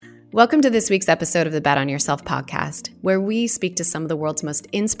Welcome to this week's episode of the Bet on Yourself podcast, where we speak to some of the world's most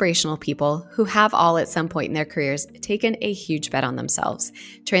inspirational people who have all at some point in their careers taken a huge bet on themselves,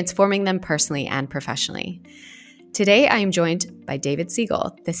 transforming them personally and professionally. Today, I am joined by David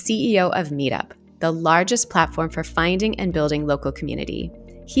Siegel, the CEO of Meetup, the largest platform for finding and building local community.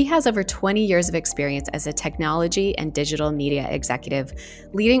 He has over 20 years of experience as a technology and digital media executive,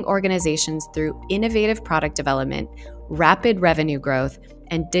 leading organizations through innovative product development, rapid revenue growth,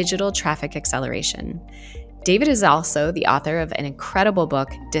 and digital traffic acceleration. David is also the author of an incredible book,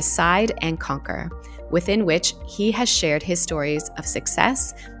 Decide and Conquer, within which he has shared his stories of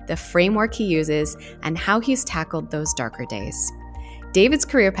success, the framework he uses, and how he's tackled those darker days. David's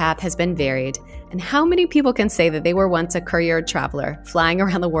career path has been varied, and how many people can say that they were once a career traveler flying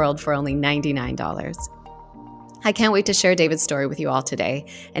around the world for only $99? I can't wait to share David's story with you all today.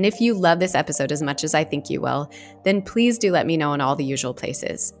 And if you love this episode as much as I think you will, then please do let me know in all the usual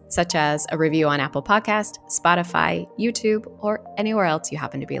places, such as a review on Apple Podcast, Spotify, YouTube, or anywhere else you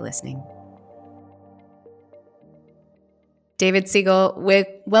happen to be listening. David Siegel,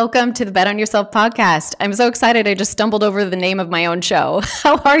 welcome to the Bet on Yourself podcast. I'm so excited. I just stumbled over the name of my own show.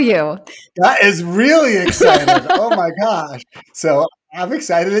 How are you? That is really exciting. Oh my gosh. So I'm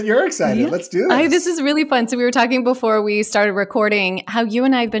excited that you're excited. Yeah. Let's do this. This is really fun. So we were talking before we started recording how you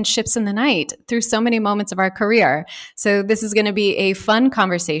and I have been ships in the night through so many moments of our career. So this is going to be a fun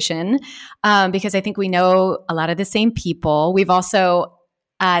conversation because I think we know a lot of the same people. We've also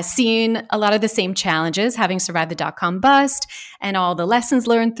seen a lot of the same challenges, having survived the dot-com bust and all the lessons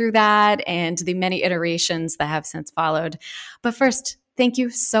learned through that and the many iterations that have since followed. But first, thank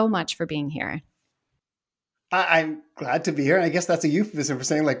you so much for being here. I'm glad to be here. And I guess that's a euphemism for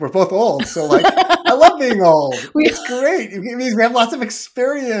saying like we're both old. So like I love being old. It's great. It means we have lots of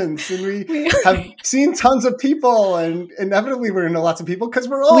experience and we have seen tons of people, and inevitably we're going to know lots of people because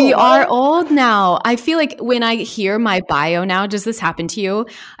we're old. We are old now. I feel like when I hear my bio now, does this happen to you?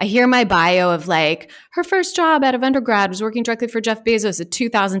 I hear my bio of like her first job out of undergrad was working directly for Jeff Bezos in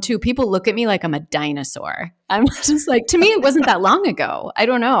 2002. People look at me like I'm a dinosaur. I'm just like, to me, it wasn't that long ago. I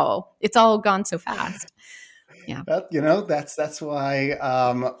don't know. It's all gone so fast. Yeah, that's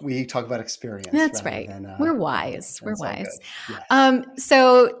why we talk about experience. That's right. We're wise. We're wise. Yes.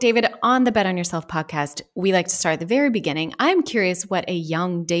 So, David, on the Bet on Yourself podcast, we like to start at the very beginning. I'm curious what a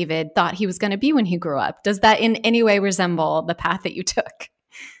young David thought he was going to be when he grew up. Does that in any way resemble the path that you took?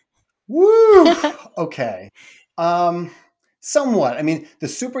 Woo! Okay. Somewhat. I mean, the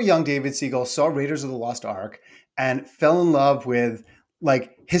super young David Siegel saw Raiders of the Lost Ark and fell in love with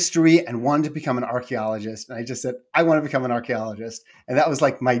like history and wanted to become an archaeologist. And I just said, I want to become an archaeologist. And that was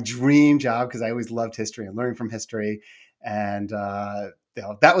like my dream job because I always loved history and learning from history. And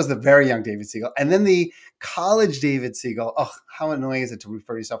that was the very young David Siegel. And then the college David Siegel. Oh, how annoying is it to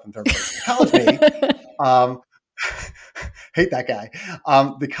refer to yourself in third person? College me. Hate that guy.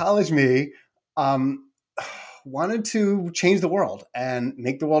 The college me wanted to change the world and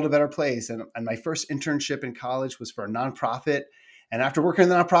make the world a better place. And my first internship in college was for a nonprofit. And after working in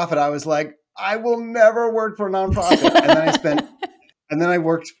the nonprofit, I was like, I will never work for a nonprofit. And then I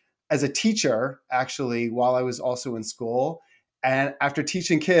worked as a teacher, actually, while I was also in school. And after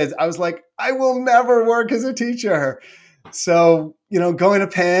teaching kids, I was like, I will never work as a teacher. So, going to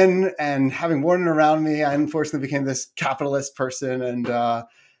Penn and having Warden around me, I unfortunately became this capitalist person. And,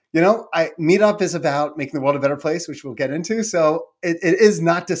 Meetup is about making the world a better place, which we'll get into. So it is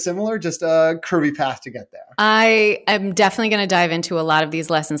not dissimilar, just a curvy path to get there. I am definitely going to dive into a lot of these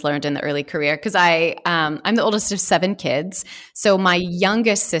lessons learned in the early career because I'm the oldest of 7 kids. So my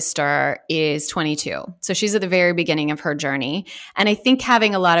youngest sister is 22. So she's at the very beginning of her journey. And I think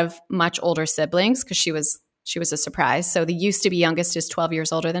having a lot of much older siblings, because she was a surprise. So the used to be youngest is 12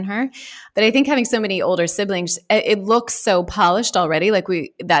 years older than her. But I think having so many older siblings, it looks so polished already. Like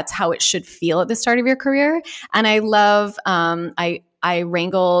that's how it should feel at the start of your career. And I love, I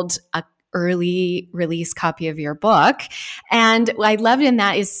wrangled a early release copy of your book. And what I loved in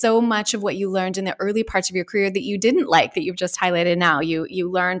that is so much of what you learned in the early parts of your career that you didn't like, that you've just highlighted now. You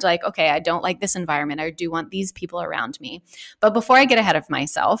learned like, okay, I don't like this environment. I do want these people around me. But before I get ahead of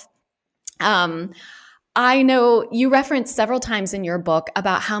myself, I know you referenced several times in your book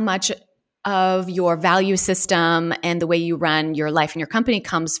about how much of your value system and the way you run your life and your company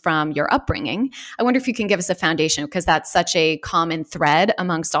comes from your upbringing. I wonder if you can give us a foundation because that's such a common thread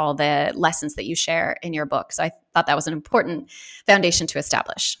amongst all the lessons that you share in your book. So I thought that was an important foundation to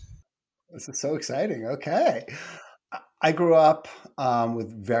establish. This is so exciting. Okay. I grew up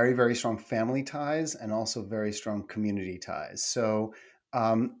with very, very strong family ties and also very strong community ties. So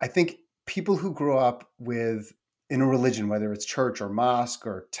I think people who grow up with in a religion, whether it's church or mosque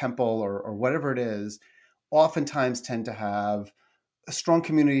or temple or whatever it is, oftentimes tend to have strong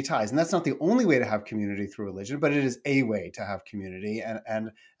community ties. And that's not the only way to have community through religion, but it is a way to have community.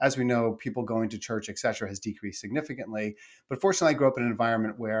 And as we know, people going to church, et cetera, has decreased significantly. But fortunately, I grew up in an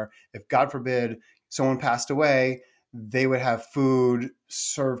environment where if, God forbid, someone passed away, they would have food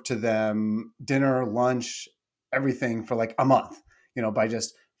served to them, dinner, lunch, everything for like a month, by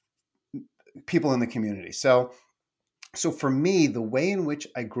just people in the community. So for me, the way in which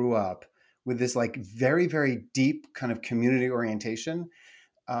I grew up with this like very, very deep kind of community orientation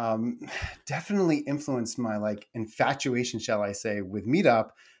definitely influenced my like infatuation, shall I say, with Meetup,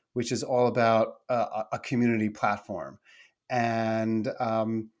 which is all about a community platform. And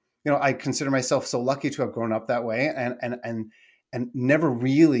I consider myself so lucky to have grown up that way, and never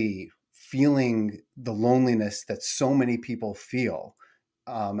really feeling the loneliness that so many people feel,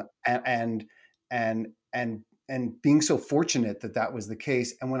 and being so fortunate that was the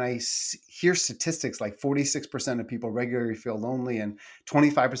case. And when I hear statistics like 46% of people regularly feel lonely and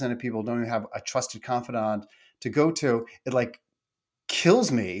 25% of people don't even have a trusted confidant to go to, it like kills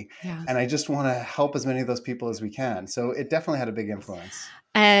me. Yeah. And I just want to help as many of those people as we can. So it definitely had a big influence.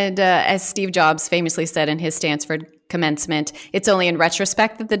 And as Steve Jobs famously said in his Stanford commencement, it's only in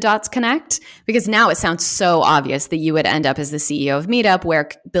retrospect that the dots connect, because now it sounds so obvious that you would end up as the CEO of Meetup, where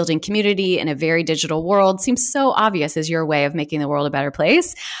building community in a very digital world seems so obvious as your way of making the world a better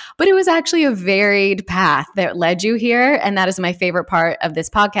place. But it was actually a varied path that led you here. And that is my favorite part of this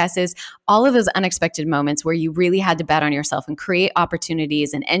podcast, is all of those unexpected moments where you really had to bet on yourself and create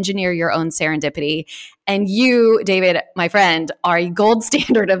opportunities and engineer your own serendipity. And you, David, my friend, are a gold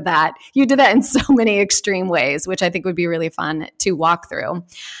standard of that. You did that in so many extreme ways, which I think would be really fun to walk through.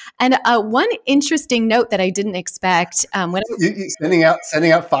 And one interesting note that I didn't expect when you sending out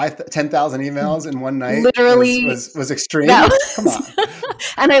 10,000 emails in one night literally was extreme. No. Come on.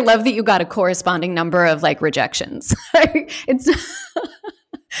 And I love that you got a corresponding number of like rejections.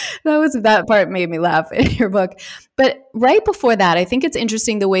 That part made me laugh in your book. But right before that, I think it's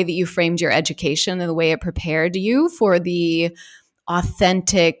interesting the way that you framed your education and the way it prepared you for the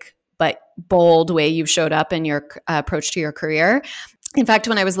authentic but bold way you showed up in your approach to your career. In fact,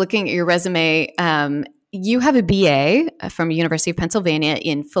 when I was looking at your resume, you have a BA from University of Pennsylvania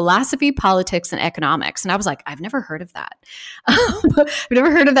in philosophy, politics, and economics. And I was like, I've never heard of that. I've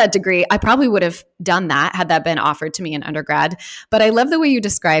never heard of that degree. I probably would have done that had that been offered to me in undergrad. But I love the way you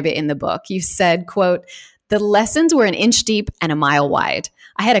describe it in the book. You said, quote, "The lessons were an inch deep and a mile wide.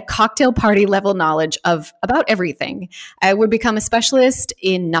 I had a cocktail party level knowledge of about everything. I would become a specialist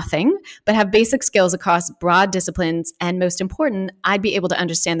in nothing, but have basic skills across broad disciplines. And most important, I'd be able to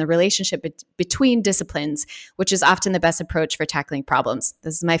understand the relationship between disciplines, which is often the best approach for tackling problems."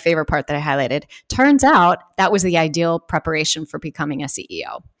 This is my favorite part that I highlighted. Turns out that was the ideal preparation for becoming a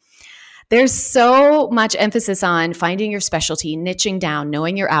CEO. There's so much emphasis on finding your specialty, niching down,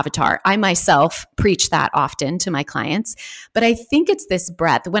 knowing your avatar. I myself preach that often to my clients, but I think it's this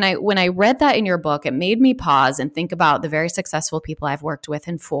breadth. When I read that in your book, it made me pause and think about the very successful people I've worked with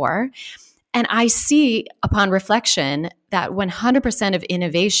and for. And I see upon reflection that 100% of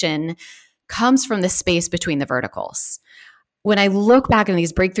innovation comes from the space between the verticals. When I look back on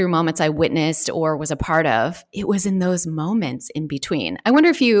these breakthrough moments I witnessed or was a part of, it was in those moments in between. I wonder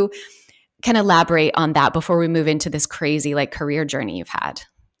if you can elaborate on that before we move into this crazy like career journey you've had.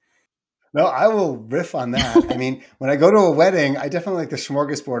 No, I will riff on that. I mean, when I go to a wedding, I definitely like the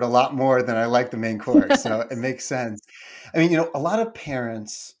smorgasbord a lot more than I like the main course. So it makes sense. I mean, a lot of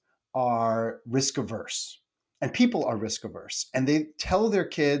parents are risk averse, and people are risk averse, and they tell their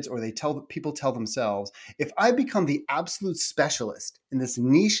kids, or people tell themselves, if I become the absolute specialist in this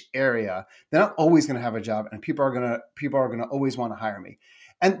niche area, then I'm always going to have a job, and people are going to always want to hire me.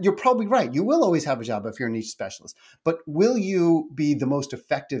 And you're probably right. You will always have a job if you're a niche specialist, but will you be the most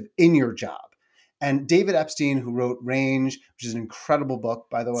effective in your job? And David Epstein, who wrote Range, which is an incredible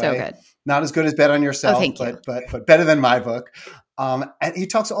book, by the way, So good. Not as good as Bet on Yourself, but better than my book. And he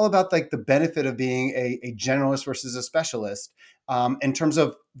talks all about like the benefit of being a generalist versus a specialist in terms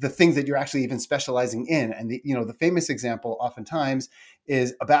of the things that you're actually even specializing in. And the famous example oftentimes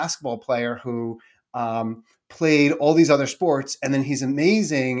is a basketball player who played all these other sports, and then he's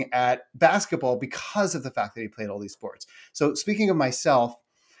amazing at basketball because of the fact that he played all these sports. So speaking of myself,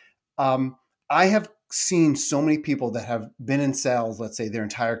 I have seen so many people that have been in sales, let's say their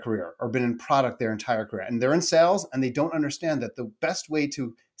entire career, or been in product their entire career, and they're in sales and they don't understand that the best way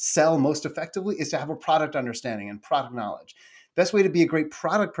to sell most effectively is to have a product understanding and product knowledge. Best way to be a great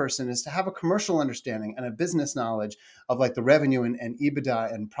product person is to have a commercial understanding and a business knowledge of like the revenue and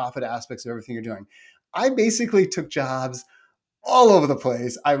EBITDA and profit aspects of everything you're doing. I basically took jobs all over the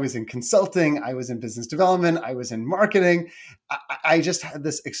place. I was in consulting, I was in business development, I was in marketing. I just had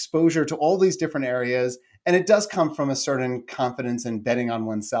this exposure to all these different areas, and it does come from a certain confidence and betting on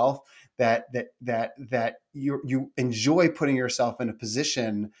oneself that you enjoy putting yourself in a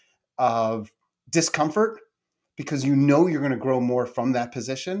position of discomfort because you know you're going to grow more from that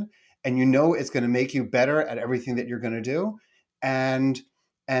position, and you know it's going to make you better at everything that you're going to do. And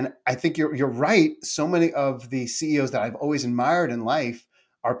I think you're right. So many of the CEOs that I've always admired in life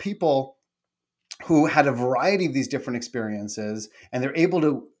are people who had a variety of these different experiences, and they're able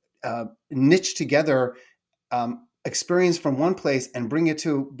to niche together experience from one place and bring it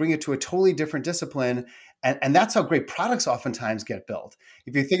to a totally different discipline. And that's how great products oftentimes get built.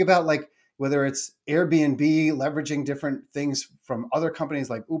 If you think about like whether it's Airbnb leveraging different things from other companies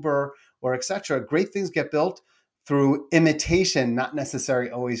like Uber or et cetera, great things get built through imitation, not necessarily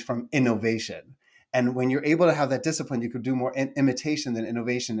always from innovation. And when you're able to have that discipline, you could do more imitation than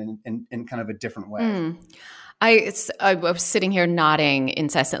innovation in kind of a different way. I was sitting here nodding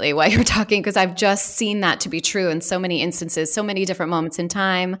incessantly while you were talking because I've just seen that to be true in so many instances, so many different moments in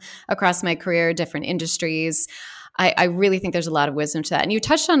time across my career, different industries. I really think there's a lot of wisdom to that. And you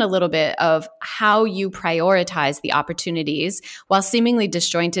touched on a little bit of how you prioritize the opportunities while seemingly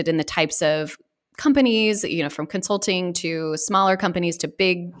disjointed in the types of companies, from consulting to smaller companies to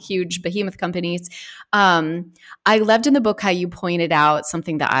big, huge behemoth companies. I loved in the book how you pointed out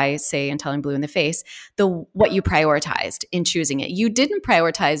something that I say in Telling Blue in the Face, what you prioritized in choosing it. You didn't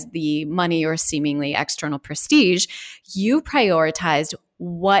prioritize the money or seemingly external prestige. You prioritized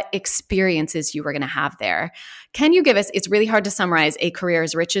what experiences you were going to have there. Can you give us, it's really hard to summarize a career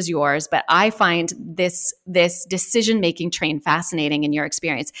as rich as yours, but I find this decision-making train fascinating in your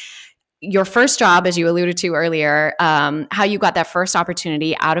experience. Your first job, as you alluded to earlier, how you got that first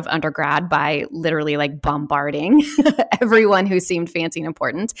opportunity out of undergrad by literally like bombarding everyone who seemed fancy and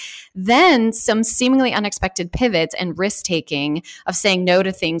important. Then some seemingly unexpected pivots and risk-taking of saying no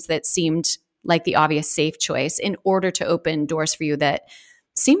to things that seemed like the obvious safe choice in order to open doors for you that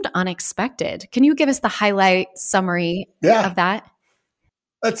seemed unexpected. Can you give us the highlight summary of that?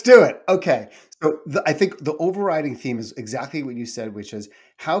 Let's do it. Okay. So I think the overriding theme is exactly what you said, which is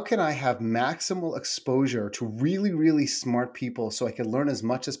how can I have maximal exposure to really, really smart people so I can learn as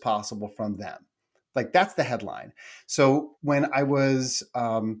much as possible from them? Like that's the headline. So when I was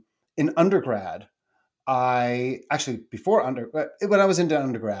in undergrad, when I was in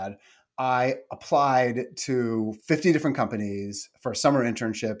undergrad, I applied to 50 different companies for a summer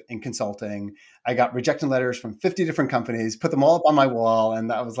internship in consulting. I got rejection letters from 50 different companies, put them all up on my wall,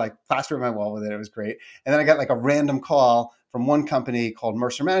 and I was like plastering my wall with it. It was great. And then I got like a random call from one company called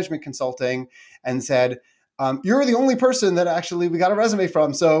Mercer Management Consulting and said, you're the only person that actually we got a resume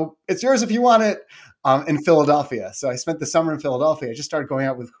from, so it's yours if you want it, in Philadelphia. So I spent the summer in Philadelphia. I just started going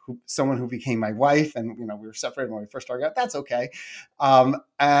out with someone who became my wife, and we were separated when we first started out. That's okay. So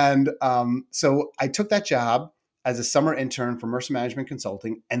I took that job as a summer intern for Mercer Management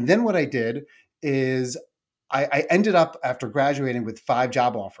Consulting. And then what I did is I ended up after graduating with 5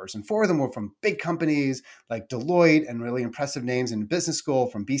 job offers, and 4 of them were from big companies like Deloitte and really impressive names in business school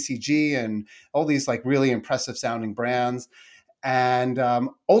from BCG and all these like really impressive sounding brands. And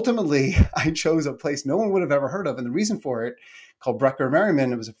ultimately, I chose a place no one would have ever heard of. And the reason for it, called Brucker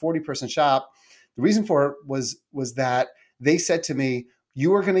Merriman, it was a 40-person shop. The reason for it was that they said to me,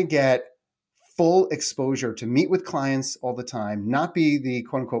 you are going to get full exposure to meet with clients all the time, not be the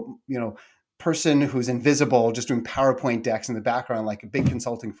quote unquote, person who's invisible, just doing PowerPoint decks in the background like big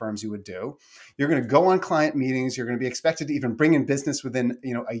consulting firms you would do. You're going to go on client meetings. You're going to be expected to even bring in business within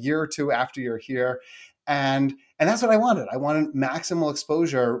a year or two after you're here. And that's what I wanted. I wanted maximal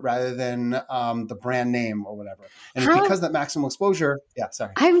exposure rather than the brand name or whatever. And it's because that maximal exposure. Yeah,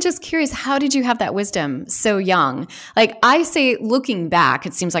 sorry. I'm just curious, how did you have that wisdom so young? Like I say, looking back,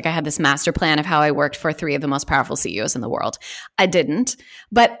 it seems like I had this master plan of how I worked for 3 of the most powerful CEOs in the world. I didn't.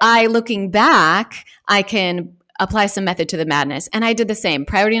 But looking back, I can apply some method to the madness. And I did the same.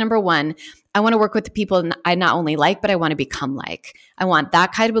 Priority number 1, I want to work with the people I not only like, but I want to become like. I want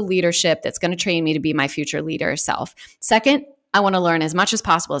that kind of a leadership that's going to train me to be my future leader self. Second, I want to learn as much as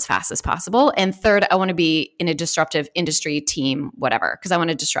possible, as fast as possible. And third, I want to be in a disruptive industry, team, whatever, because I want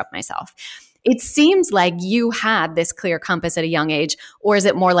to disrupt myself. It seems like you had this clear compass at a young age, or is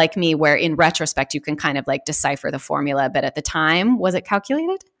it more like me where in retrospect, you can kind of like decipher the formula, but at the time, was it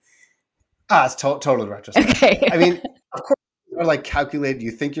calculated? It's totally retrospect. Okay. I mean, of course, you're like calculated.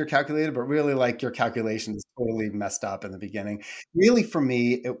 You think you're calculated, but really like your calculation is totally messed up in the beginning. Really, for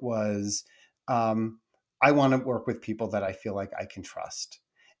me, it was I want to work with people that I feel like I can trust.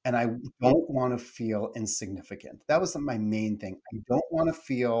 And I don't want to feel insignificant. That was my main thing. I don't want to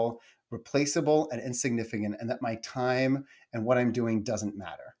feel replaceable and insignificant, and that my time and what I'm doing doesn't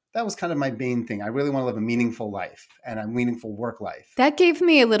matter. That was kind of my main thing. I really want to live a meaningful life and a meaningful work life. That gave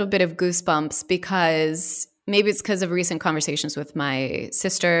me a little bit of goosebumps because maybe it's because of recent conversations with my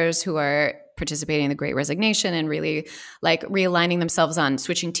sisters who are participating in the Great Resignation and really like realigning themselves on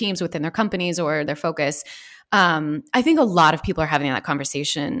switching teams within their companies or their focus. I think a lot of people are having that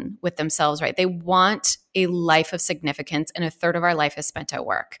conversation with themselves, right? They want a life of significance, and a third of our life is spent at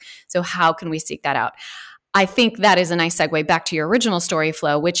work. So how can we seek that out? I think that is a nice segue back to your original story,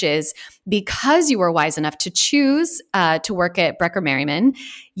 Flo, which is because you were wise enough to choose to work at Brecker Merriman,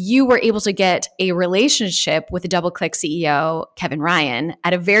 you were able to get a relationship with the DoubleClick CEO, Kevin Ryan,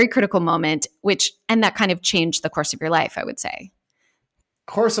 at a very critical moment, and that kind of changed the course of your life, I would say.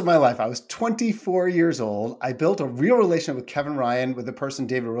 Course of my life. I was 24 years old. I built a real relationship with Kevin Ryan, with the person,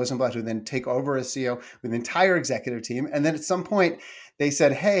 David Rosenblatt, who then take over as CEO with the entire executive team. And then at some point they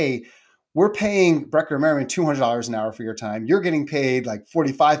said, hey, we're paying Brecker Merriman $200 an hour for your time. You're getting paid like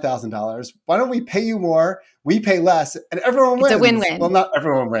 $45,000. Why don't we pay you more? We pay less, and everyone wins. It's a win-win. Well, not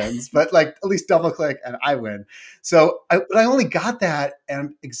everyone wins, but like at least DoubleClick and I win. So I only got that,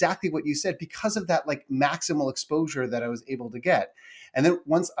 and exactly what you said, because of that like maximal exposure that I was able to get. And then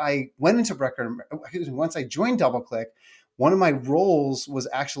once I went into once I joined DoubleClick, one of my roles was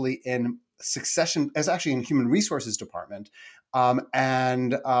actually in succession, as actually in human resources department,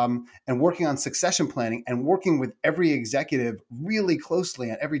 and working on succession planning and working with every executive really closely,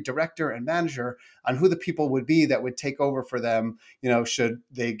 and every director and manager on who the people would be that would take over for them, should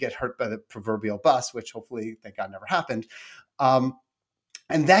they get hurt by the proverbial bus, which hopefully, thank God, never happened. And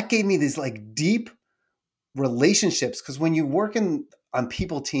that gave me these like deep relationships, because when you work on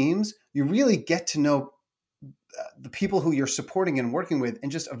people teams, you really get to know the people who you're supporting and working with in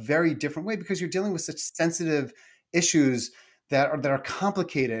just a very different way, because you're dealing with such sensitive issues that are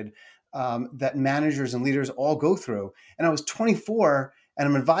complicated, that managers and leaders all go through. And I was 24, and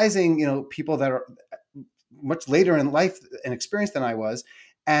I'm advising, people that are much later in life and experience than I was.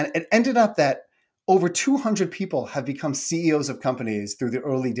 And it ended up that over 200 people have become CEOs of companies through the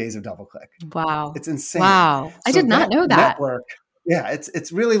early days of DoubleClick. Wow. It's insane. Wow. I did not know that. Network, yeah,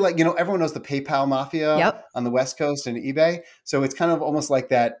 it's really like, everyone knows the PayPal mafia on the West Coast and eBay. So it's kind of almost like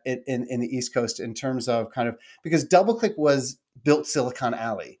that in the East Coast, in terms of because DoubleClick was built Silicon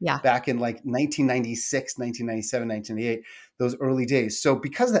Alley back in like 1996, 1997, 1998, those early days. So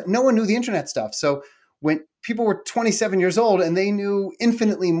because of that, no one knew the internet stuff. So when people were 27 years old, and they knew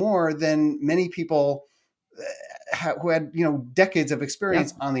infinitely more than many people who had, decades of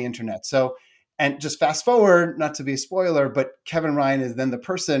experience on the internet. So, and just fast forward, not to be a spoiler, but Kevin Ryan is then the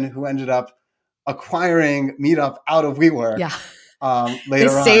person who ended up acquiring Meetup out of WeWork. Later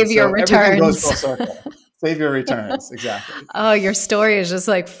on. Savior returns. Everything goes full circle. Savior returns, exactly. Oh, your story is just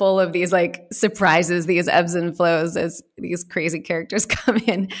like full of these like surprises, these ebbs and flows as these crazy characters come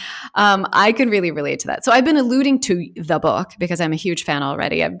in. I can really relate to that. So I've been alluding to the book because I'm a huge fan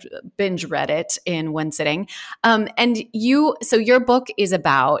already. I've binge read it in one sitting. So your book is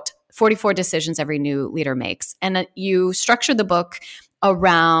about 44 decisions every new leader makes. And you structure the book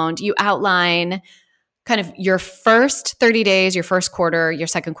around, you outline kind of your first 30 days, your first quarter, your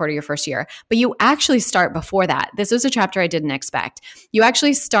second quarter, your first year. But you actually start before that. This was a chapter I didn't expect. You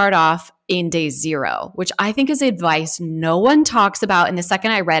actually start off in day 0, which I think is advice no one talks about. And the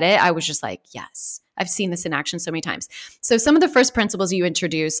second I read it, I was just like, yes, I've seen this in action so many times. So some of the first principles you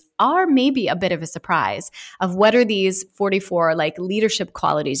introduce are maybe a bit of a surprise of what are these 44 like leadership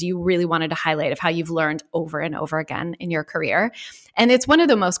qualities you really wanted to highlight of how you've learned over and over again in your career. And it's one of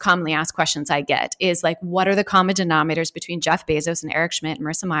the most commonly asked questions I get is like, what are the common denominators between Jeff Bezos and Eric Schmidt and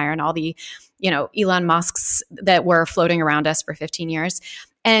Marissa Mayer and all the, Elon Musks that were floating around us for 15 years?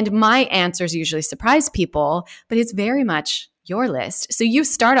 And my answers usually surprise people, but it's very much your list. So you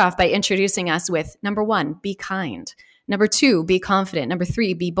start off by introducing us with number 1, be kind. Number 2, be confident. Number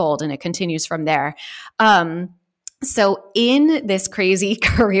 3, be bold. And it continues from there. So in this crazy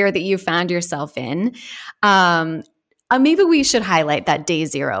career that you found yourself in, maybe we should highlight that day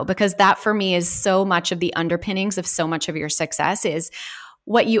 0, because that for me is so much of the underpinnings of so much of your success is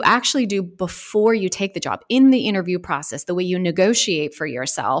what you actually do before you take the job in the interview process, the way you negotiate for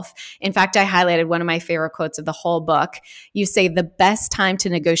yourself. In fact, I highlighted one of my favorite quotes of the whole book. You say the best time to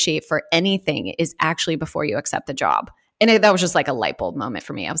negotiate for anything is actually before you accept the job. And that was just like a light bulb moment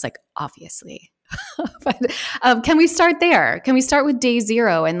for me. I was like, obviously. But can we start there? Can we start with day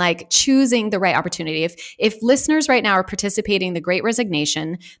zero and like choosing the right opportunity? If listeners right now are participating in the Great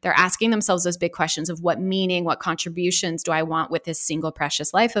Resignation, they're asking themselves those big questions of what meaning, what contributions do I want with this single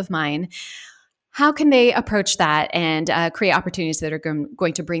precious life of mine? How can they approach that and create opportunities that are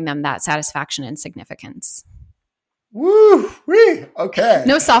going to bring them that satisfaction and significance? Woo! Okay.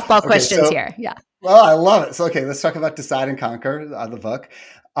 No softball questions here. Yeah. Well, I love it. So, okay, let's talk about Decide and Conquer, the book.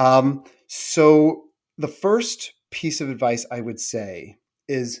 So the first piece of advice I would say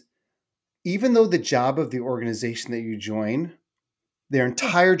is, even though the job of the organization that you join, their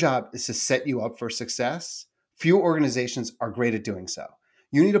entire job is to set you up for success, few organizations are great at doing so.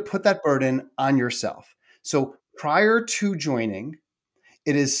 You need to put that burden on yourself. So prior to joining,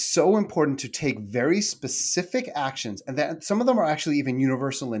 it is so important to take very specific actions, and that some of them are actually even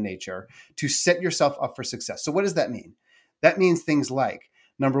universal in nature, to set yourself up for success. So what does that mean? That means things like,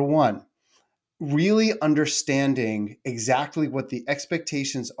 number one, really understanding exactly what the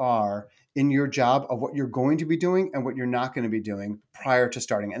expectations are in your job of what you're going to be doing and what you're not going to be doing prior to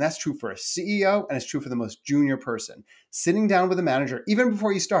starting. And that's true for a CEO, and it's true for the most junior person. Sitting down with a manager, even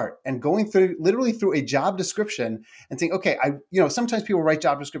before you start, and going through literally through a job description and saying, okay, sometimes people write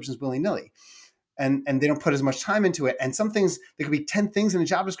job descriptions willy-nilly and they don't put as much time into it. And some things, there could be 10 things in a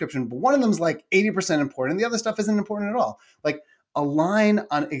job description, but one of them is like 80% important and the other stuff isn't important at all. Like, align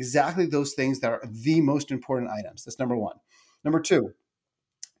on exactly those things that are the most important items. That's number one. Number two,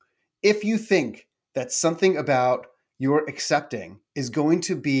 if you think that something about your accepting is going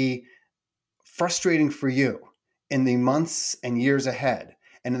to be frustrating for you in the months and years ahead,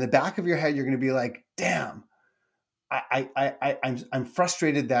 and in the back of your head, you're going to be like, damn, I'm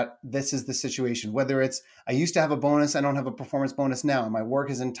frustrated that this is the situation. Whether it's, I used to have a bonus, I don't have a performance bonus now, and my work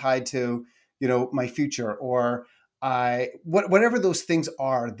isn't tied to, my future, or whatever those things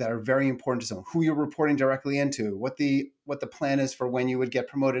are that are very important to someone, who you're reporting directly into, what the plan is for when you would get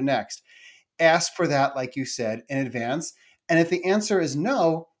promoted next. Ask for that, like you said, in advance. And if the answer is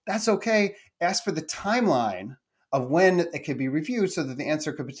no, that's okay. Ask for the timeline of when it could be reviewed so that the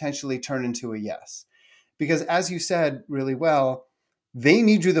answer could potentially turn into a yes. Because as you said really well, they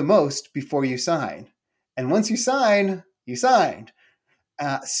need you the most before you sign. And once you sign, you signed.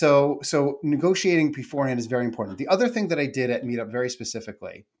 So negotiating beforehand is very important. The other thing that I did at Meetup very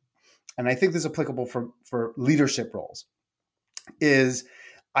specifically, and I think this is applicable for leadership roles, is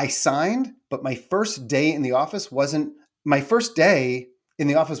I signed, but my first day in the office was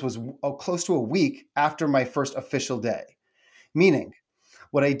close to a week after my first official day. Meaning,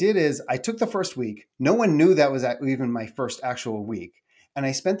 what I did is I took the first week. No one knew that was even my first actual week. And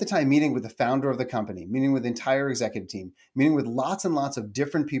I spent the time meeting with the founder of the company, meeting with the entire executive team, meeting with lots and lots of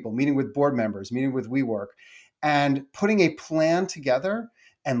different people, meeting with board members, meeting with WeWork, and putting a plan together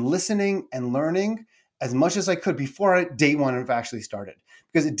and listening and learning as much as I could before day one have actually started.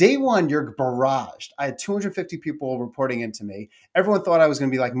 Because at day one, you're barraged. I had 250 people reporting into me. Everyone thought I was going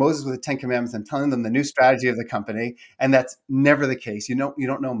to be like Moses with the 10 Commandments and telling them the new strategy of the company. And that's never the case. You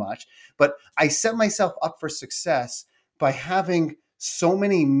don't know much. But I set myself up for success by having so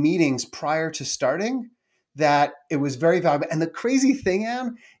many meetings prior to starting that it was very valuable. And the crazy thing,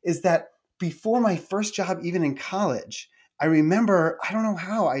 Anne, is that before my first job, even in college, I remember, I don't know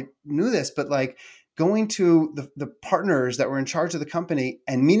how I knew this, but like going to the partners that were in charge of the company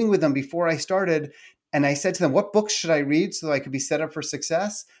and meeting with them before I started. And I said to them, what books should I read so that I could be set up for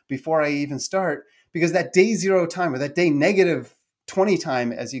success before I even start? Because that day zero time, or that day negative 20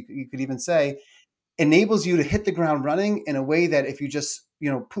 time, as you could even say, enables you to hit the ground running in a way that if you just,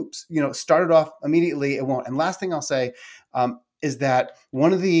 started off immediately, it won't. And last thing I'll say is that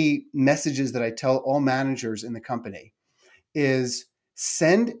one of the messages that I tell all managers in the company is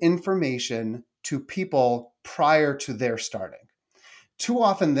send information to people prior to their starting. Too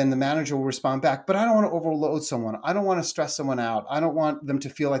often, then the manager will respond back, but I don't want to overload someone. I don't want to stress someone out. I don't want them to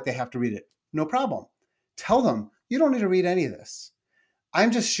feel like they have to read it. No problem. Tell them, you don't need to read any of this.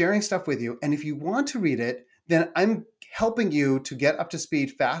 I'm just sharing stuff with you. And if you want to read it, then I'm helping you to get up to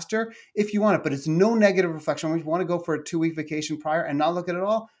speed faster if you want it. But it's no negative reflection. If you want to go for a 2-week vacation prior and not look at it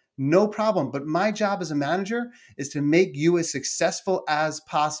all, no problem. But my job as a manager is to make you as successful as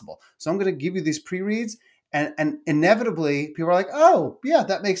possible. So I'm going to give you these pre-reads. And inevitably, people are like, oh, yeah,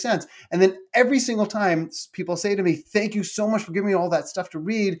 that makes sense. And then every single time people say to me, thank you so much for giving me all that stuff to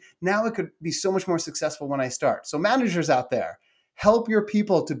read. Now it could be so much more successful when I start. So managers out there, help your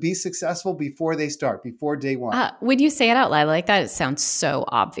people to be successful before they start, before day one. When you say it out loud like that, it sounds so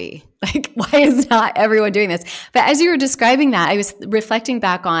obvious. Like, why is not everyone doing this? But as you were describing that, I was reflecting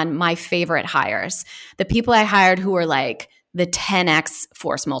back on my favorite hires, the people I hired who were like the 10x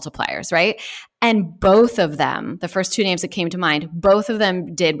force multipliers, right? And both of them, the first two names that came to mind, both of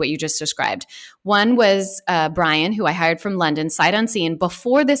them did what you just described. One was Brian, who I hired from London, sight unseen.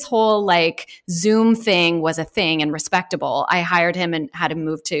 Before this whole like Zoom thing was a thing and respectable, I hired him and had him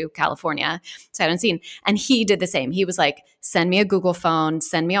move to California, sight unseen. And he did the same. He was like, send me a Google phone,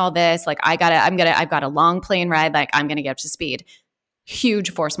 send me all this. Like I've got a long plane ride. Like I'm going to get up to speed.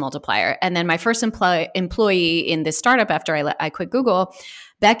 Huge force multiplier. And then my first employee in this startup after I quit Google,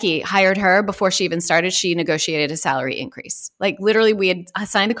 Becky, hired her before she even started. She negotiated a salary increase. Like literally we had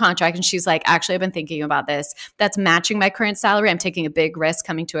signed the contract and she's like, actually, I've been thinking about this. That's matching my current salary. I'm taking a big risk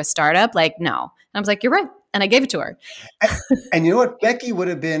coming to a startup. Like, no. And I was like, you're right. And I gave it to her. And you know what? Becky would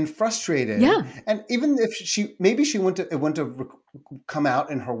have been frustrated. Yeah. And even if it wouldn't have come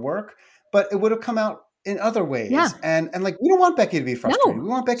out in her work, but it would have come out in other ways. Yeah. And like, we don't want Becky to be frustrated. No, we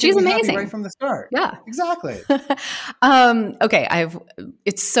want Becky she's to be amazing. happy right from the start. Yeah. Exactly. Okay.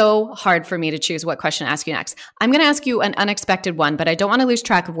 It's so hard for me to choose what question to ask you next. I'm going to ask you an unexpected one, but I don't want to lose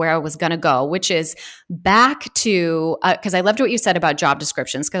track of where I was going to go, which is back to, because I loved what you said about job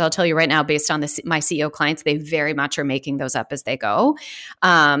descriptions, because I'll tell you right now, based on my CEO clients, they very much are making those up as they go.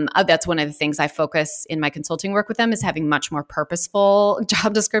 That's one of the things I focus in my consulting work with them is having much more purposeful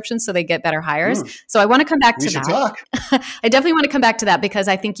job descriptions so they get better hires. So I want to come back to that. I definitely want to come back to that because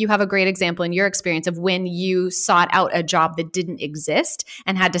I think you have a great example in your experience of when you sought out a job that didn't exist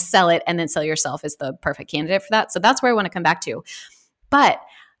and had to sell it and then sell yourself as the perfect candidate for that. So that's where I want to come back to. But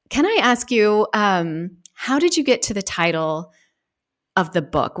can I ask you, how did you get to the title of the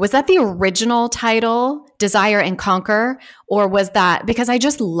book? Was that the original title, Desire and Conquer? Or was that, because I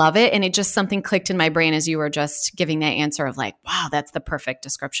just love it and it just something clicked in my brain as you were just giving that answer of like, wow, that's the perfect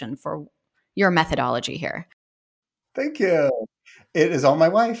description for your methodology here. Thank you. It is all my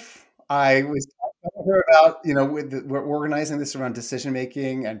wife. I was talking to her about, we're organizing this around decision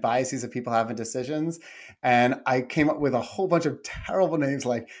making and biases that people have in decisions. And I came up with a whole bunch of terrible names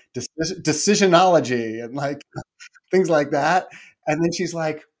like decisionology and like things like that. And then she's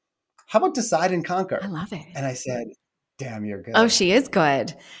like, how about Decide and Conquer? I love it. And I said, damn, you're good. Oh, she is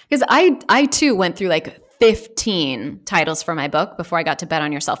good. Because I too went through like 15 titles for my book before I got to Bet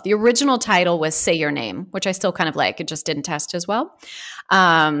on Yourself. The original title was Say Your Name, which I still kind of like. It just didn't test as well.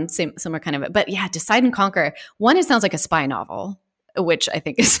 Similar kind of, but yeah, Decide and Conquer. One, it sounds like a spy novel, which I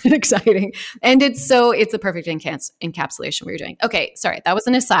think is exciting. And it's the perfect encapsulation we were doing. Okay, sorry, that was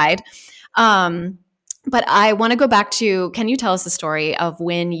an aside. But I want to go back to, can you tell us the story of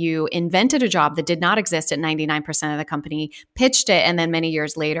when you invented a job that did not exist at 99% of the company, pitched it, and then many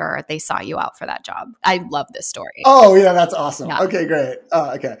years later, they saw you out for that job? I love this story. Oh, yeah, that's awesome. Yeah. Okay, great.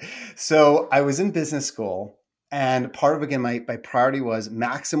 Okay. So I was in business school, and part of, again, my priority was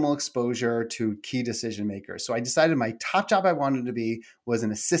maximal exposure to key decision makers. So I decided my top job I wanted to be was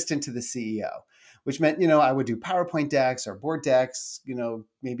an assistant to the CEO. Which meant, I would do PowerPoint decks or board decks,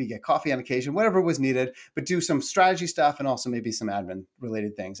 maybe get coffee on occasion, whatever was needed, but do some strategy stuff and also maybe some admin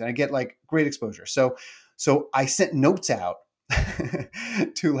related things. And I get like great exposure. So I sent notes out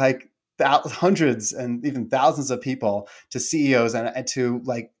to like hundreds and even thousands of people, to CEOs and to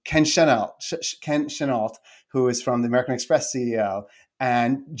like Ken Chenault, who is from the American Express CEO,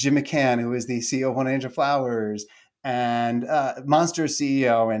 and Jim McCann, who is the CEO of 1-800-Flowers, and Monster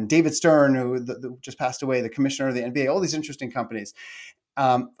CEO, and David Stern, who just passed away, the commissioner of the NBA, all these interesting companies,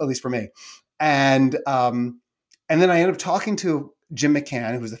 at least for me. And then I ended up talking to Jim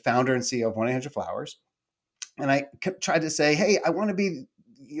McCann, who's the founder and CEO of 1-800-Flowers. And I tried to say, hey, I want to be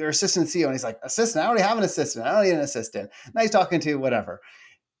your assistant CEO. And he's like, assistant? I already have an assistant. I don't need an assistant. Now he's talking to whatever.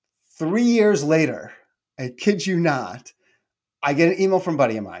 3 years later, I kid you not, I get an email from a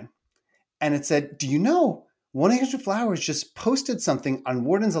buddy of mine. And it said, do you know 1-800-Flowers just posted something on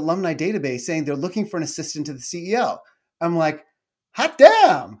Wharton's alumni database saying they're looking for an assistant to the CEO. I'm like, hot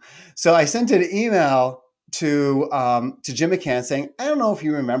damn. So I sent an email to Jim McCann saying, I don't know if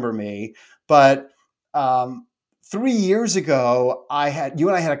you remember me, but 3 years ago, you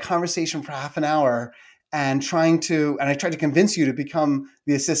and I had a conversation for half an hour and I tried to convince you to become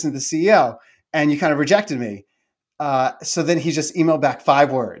the assistant to the CEO, and you kind of rejected me. So then he just emailed back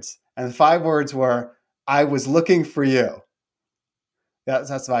 5 words. And the 5 words were, I was looking for you.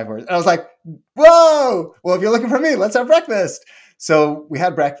 That's 5 words. And I was like, whoa, well, if you're looking for me, let's have breakfast. So we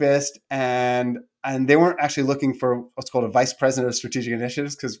had breakfast, and they weren't actually looking for what's called a vice president of strategic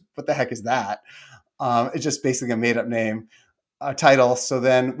initiatives, because what the heck is that? It's just basically a made up name, title. So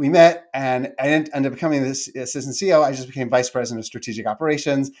then we met, and I didn't end up becoming this assistant CEO. I just became vice president of strategic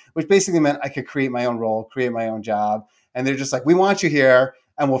operations, which basically meant I could create my own role, create my own job. And they're just like, we want you here,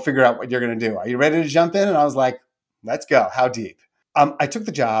 and we'll figure out what you're going to do. Are you ready to jump in? And I was like, let's go. How deep? I took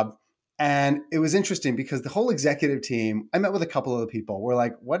the job, and it was interesting because the whole executive team, I met with a couple of people. We're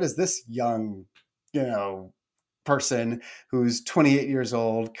like, what is this young, person who's 28 years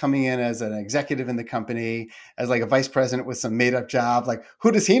old coming in as an executive in the company, as like a vice president with some made up job? Like,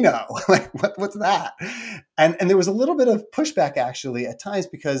 who does he know? Like, what's that? And there was a little bit of pushback actually at times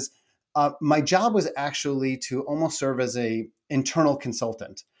because my job was actually to almost serve as a internal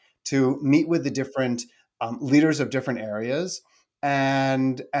consultant, to meet with the different leaders of different areas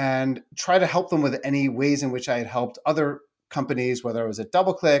and try to help them with any ways in which I had helped other companies, whether it was at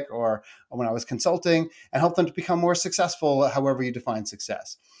DoubleClick or when I was consulting, and help them to become more successful, however you define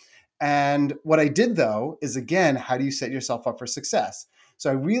success. And what I did, though, is, again, how do you set yourself up for success? So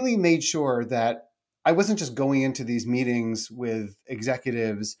I really made sure that I wasn't just going into these meetings with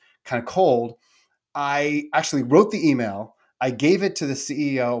executives kind of cold. I actually wrote the email. I gave it to the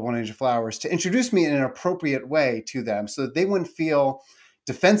CEO of 1-800-Flowers to introduce me in an appropriate way to them so that they wouldn't feel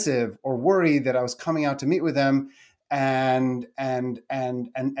defensive or worried that I was coming out to meet with them, and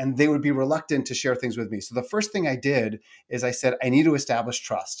they would be reluctant to share things with me. So the first thing I did is I said, I need to establish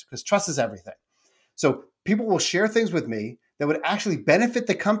trust, because trust is everything. So people will share things with me that would actually benefit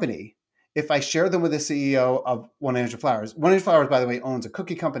the company if I share them with the CEO of 1-800-Flowers. 1-800-Flowers, by the way, owns a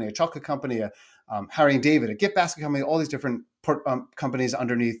cookie company, a chocolate company, a Harry and David, a gift basket company, all these different companies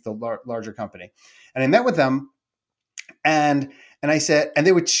underneath the larger company. And I met with them, and I said, and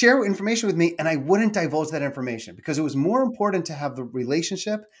they would share information with me, and I wouldn't divulge that information because it was more important to have the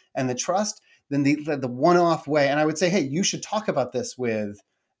relationship and the trust than the one-off way. And I would say, hey, you should talk about this with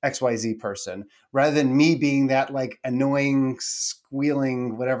XYZ person, rather than me being that like annoying,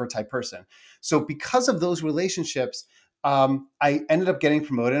 squealing, whatever type person. So because of those relationships, I ended up getting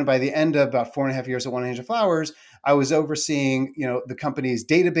promoted. And by the end of about 4.5 years at 1-800-Flowers, I was overseeing, the company's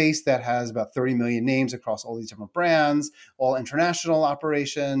database that has about 30 million names across all these different brands, all international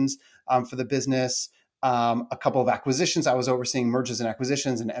operations for the business. A couple of acquisitions. I was overseeing mergers and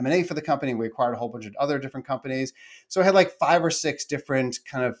acquisitions and M&A for the company. We acquired a whole bunch of other different companies. So I had like 5 or 6 different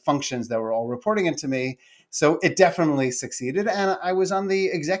kind of functions that were all reporting into me. So it definitely succeeded. And I was on the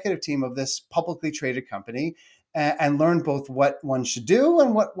executive team of this publicly traded company and learned both what one should do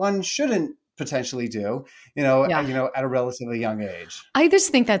and what one shouldn't potentially do, at a relatively young age. I just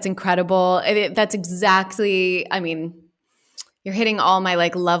think that's incredible. That's exactly, you're hitting all my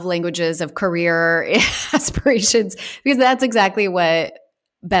like love languages of career aspirations, because that's exactly what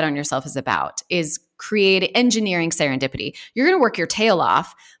Bet on Yourself is about, is engineering serendipity. You're going to work your tail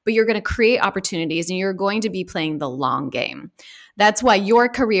off, but you're going to create opportunities and you're going to be playing the long game. That's why your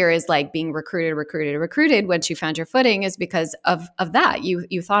career is like being recruited once you found your footing, is because of that.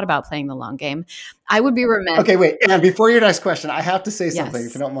 You thought about playing the long game. I would be remiss. Okay, wait. And before your next question, I have to say something,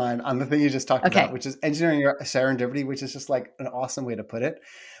 if you don't mind, on the thing you just talked about, which is engineering your serendipity, which is just like an awesome way to put it.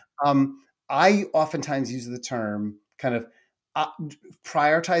 I oftentimes use the term kind of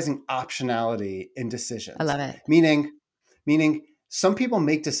prioritizing optionality in decisions. I love it. Meaning some people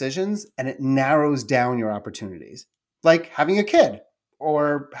make decisions and it narrows down your opportunities. Like having a kid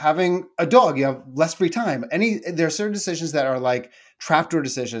or having a dog, you have less free time. There are certain decisions that are like trapdoor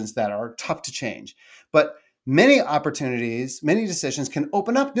decisions that are tough to change. But many decisions can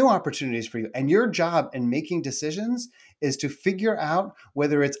open up new opportunities for you. And your job in making decisions is to figure out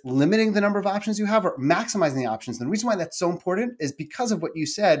whether it's limiting the number of options you have or maximizing the options. And the reason why that's so important is because of what you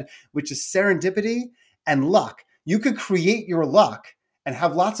said, which is serendipity and luck. You could create your luck and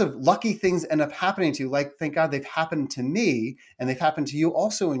have lots of lucky things end up happening to you. Like, thank God they've happened to me and they've happened to you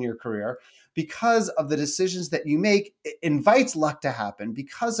also in your career. Because of the decisions that you make, it invites luck to happen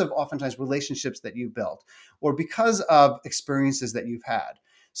because of oftentimes relationships that you've built or because of experiences that you've had.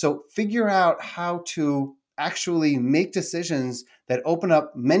 So figure out how to actually make decisions that open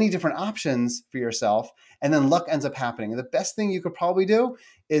up many different options for yourself, and then luck ends up happening. And the best thing you could probably do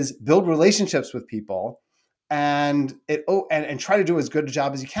is build relationships with people and try to do as good a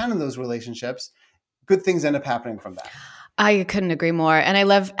job as you can in those relationships. Good things end up happening from that. I couldn't agree more. And I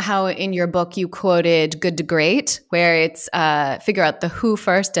love how in your book you quoted Good to Great, where it's figure out the who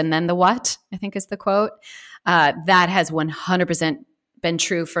first and then the what, I think is the quote. That has 100% been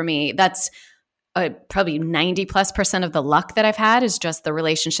true for me. That's probably 90+% of the luck that I've had is just the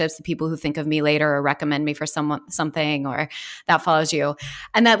relationships, the people who think of me later or recommend me for something, or that follows you.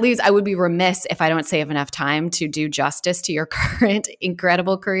 And that leaves, I would be remiss if I don't save enough time to do justice to your current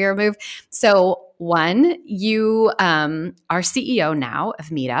incredible career move. So one, you are CEO now of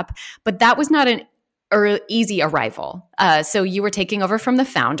Meetup, but that was not easy arrival. So you were taking over from the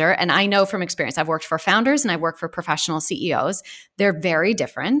founder. And I know from experience, I've worked for founders and I work for professional CEOs. They're very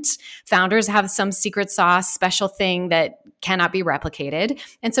different. Founders have some secret sauce, special thing that cannot be replicated.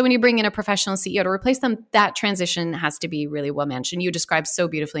 And so when you bring in a professional CEO to replace them, that transition has to be really well managed. And you describe so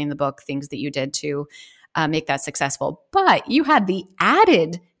beautifully in the book things that you did to make that successful. But you had the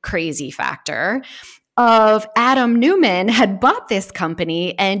added crazy factor of Adam Neumann had bought this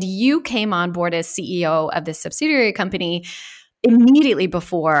company and you came on board as CEO of this subsidiary company immediately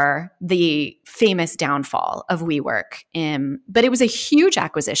before the famous downfall of WeWork. But it was a huge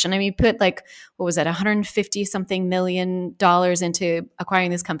acquisition. I mean, you put like, what was it, 150 something million dollars into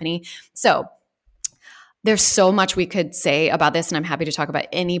acquiring this company. So there's so much we could say about this, and I'm happy to talk about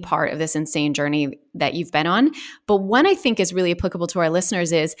any part of this insane journey that you've been on. But one I think is really applicable to our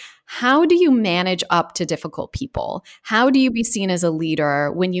listeners is, how do you manage up to difficult people? How do you be seen as a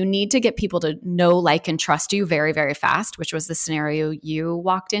leader when you need to get people to know, like, and trust you very, very fast, which was the scenario you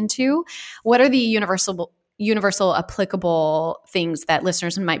walked into? What are the universal applicable things that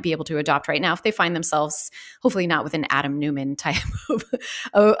listeners might be able to adopt right now if they find themselves, hopefully not with an Adam Neumann type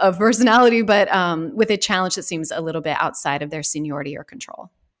of personality, but with a challenge that seems a little bit outside of their seniority or control?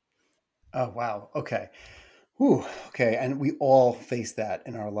 Oh, wow. Okay. Whew. Okay. And we all face that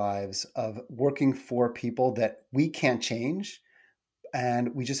in our lives of working for people that we can't change.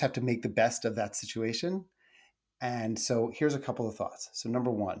 And we just have to make the best of that situation. And so here's a couple of thoughts. So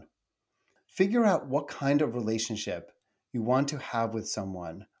number one, figure out what kind of relationship you want to have with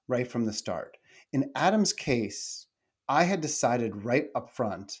someone right from the start. In Adam's case, I had decided right up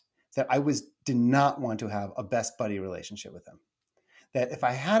front that did not want to have a best buddy relationship with him. That if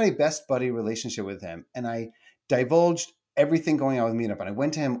I had a best buddy relationship with him and I divulged everything going on with Meetup and I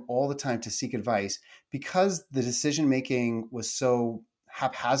went to him all the time to seek advice, because the decision making was so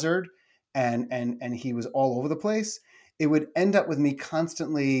haphazard and he was all over the place, it would end up with me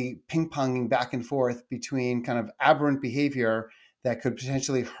constantly ping-ponging back and forth between kind of aberrant behavior that could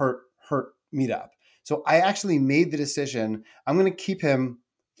potentially hurt Meetup. So I actually made the decision, I'm going to keep him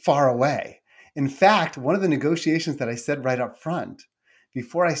far away. In fact, one of the negotiations that I said right up front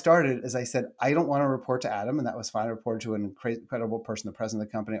before I started is I said, I don't want to report to Adam, and that was fine. I reported to an incredible person, the president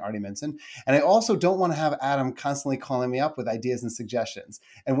of the company, Artie Minson. And I also don't want to have Adam constantly calling me up with ideas and suggestions.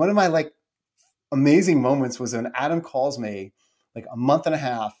 And one of my amazing moments was when Adam calls me like a month and a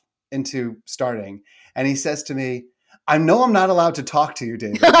half into starting, and he says to me, I know I'm not allowed to talk to you,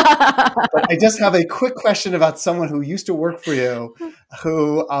 David, but I just have a quick question about someone who used to work for you,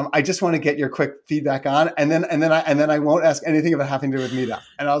 who I just want to get your quick feedback on, and then I won't ask anything about having to do with Meetup.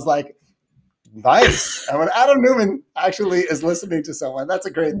 And I was like, nice. And when Adam Neumann actually is listening to someone, that's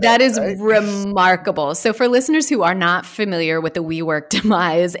a great thing. That is right? Remarkable. So for listeners who are not familiar with the WeWork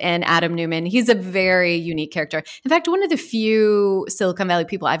demise and Adam Neumann, he's a very unique character. In fact, one of the few Silicon Valley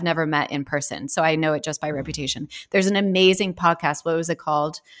people I've never met in person. So I know it just by reputation. There's an amazing podcast. What was it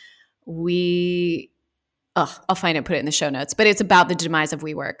called? I'll find it and put it in the show notes. But it's about the demise of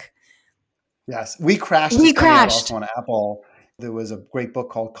WeWork. Yes. We crashed. We crashed. Also on Apple. There was a great book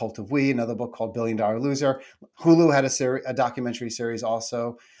called Cult of We, another book called $1 Billion Loser. Hulu had a documentary series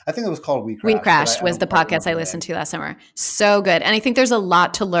also. I think it was called We Crashed. We Crashed was the podcast I listened to last summer. So good. And I think there's a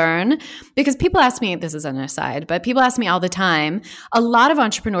lot to learn because people ask me, this is an aside, but people ask me all the time, a lot of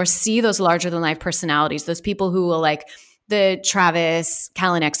entrepreneurs see those larger than life personalities, those people who will the Travis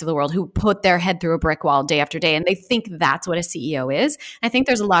Kalanick's of the world who put their head through a brick wall day after day. And they think that's what a CEO is. I think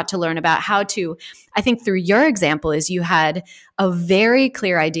there's a lot to learn about how to, I think through your example is you had a very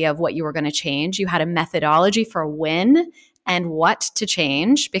clear idea of what you were going to change. You had a methodology for when and what to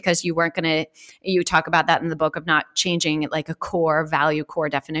change because you weren't going to, you talk about that in the book of not changing like a core value, core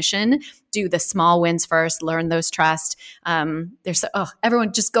definition. Do the small wins first, learn those trust.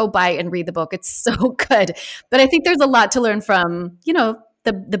 Everyone just go buy and read the book. It's so good. But I think there's a lot to learn from,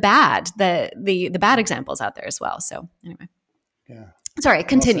 the bad examples out there as well. So anyway. Yeah. Sorry,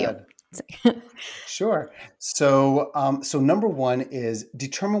 continue. Well sure. So number one is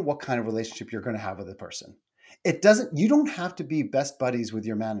determine what kind of relationship you're going to have with a person. You don't have to be best buddies with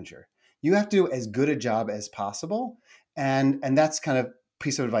your manager. You have to do as good a job as possible. And that's kind of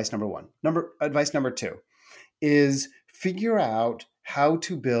piece of advice number one. Advice number two is figure out how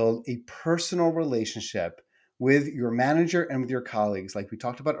to build a personal relationship with your manager and with your colleagues, like we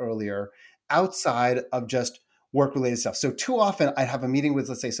talked about earlier, outside of just work-related stuff. So too often I'd have a meeting with,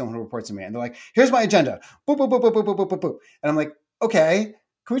 let's say, someone who reports to me and they're like, here's my agenda. Boop, boop, boop, boop, boop, boop, boop, boop. And I'm like, okay,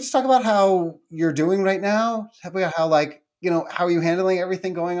 can we just talk about how you're doing right now? How are you handling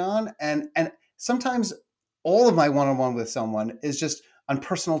everything going on? And sometimes all of my one-on-one with someone is just on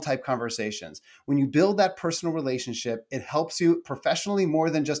personal type conversations. When you build that personal relationship, it helps you professionally more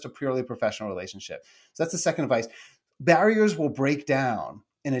than just a purely professional relationship. So that's the second advice. Barriers will break down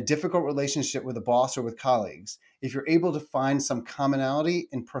in a difficult relationship with a boss or with colleagues if you're able to find some commonality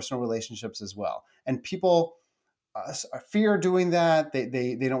in personal relationships as well. And people fear doing that.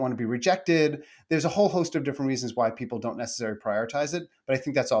 They don't want to be rejected. There's a whole host of different reasons why people don't necessarily prioritize it. But I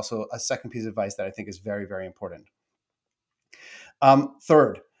think that's also a second piece of advice that I think is very, very important.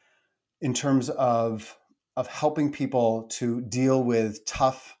 Third, in terms of helping people to deal with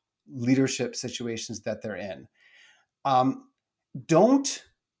tough leadership situations that they're in, don't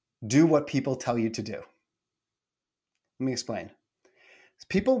do what people tell you to do. Let me explain.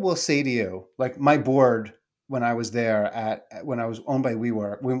 People will say to you, like my board, when I was there when I was owned by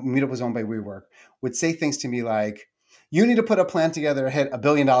WeWork, when Meetup was owned by WeWork, would say things to me like, you need to put a plan together to hit $1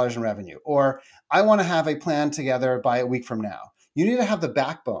 billion in revenue, or I want to have a plan together by a week from now. You need to have the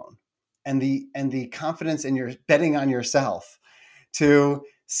backbone and the confidence in your betting on yourself to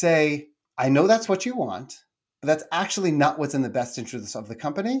say, I know that's what you want, but that's actually not what's in the best interest of the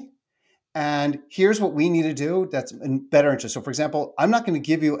company. And here's what we need to do that's in better interest. So for example, I'm not going to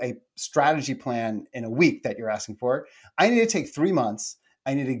give you a strategy plan in a week that you're asking for. I need to take 3 months.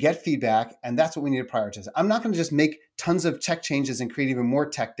 I need to get feedback. And that's what we need to prioritize. I'm not going to just make tons of tech changes and create even more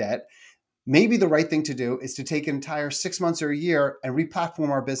tech debt. Maybe the right thing to do is to take an entire 6 months or a year and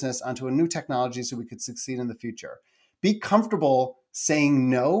replatform our business onto a new technology so we could succeed in the future. Be comfortable saying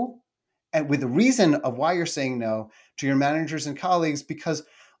no, and with the reason of why you're saying no to your managers and colleagues, because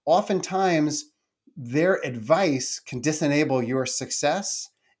oftentimes their advice can disenable your success,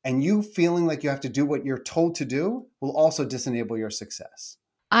 and you feeling like you have to do what you're told to do will also disenable your success.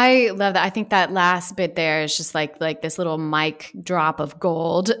 I love that. I think that last bit there is just like this little mic drop of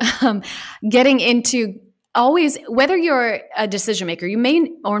gold. Getting into always, whether you're a decision maker, you may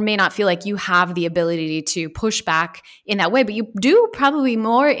or may not feel like you have the ability to push back in that way, but you do probably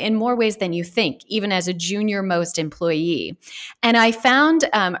in more ways than you think, even as a junior most employee. And I found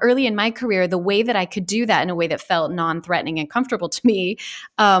early in my career, the way that I could do that in a way that felt non-threatening and comfortable to me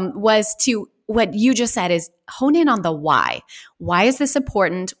was to, what you just said, is hone in on the why. Why is this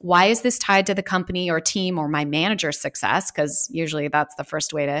important? Why is this tied to the company or team or my manager's success? Because usually that's the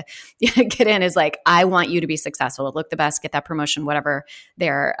first way to get in, is like, I want you to be successful, look the best, get that promotion, whatever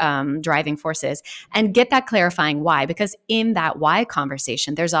their driving force is, and get that clarifying why. Because in that why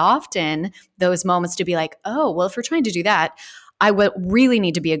conversation, there's often those moments to be like, oh, well, if we're trying to do that, I would really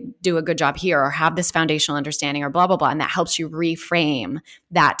need to do a good job here, or have this foundational understanding, or blah, blah, blah. And that helps you reframe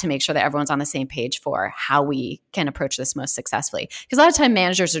that to make sure that everyone's on the same page for how we can approach this most successfully. Because a lot of time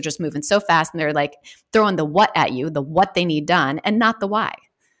managers are just moving so fast and they're like throwing the what at you, the what they need done, and not the why.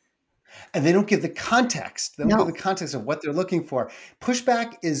 And they don't give the context. They don't give the context of what they're looking for.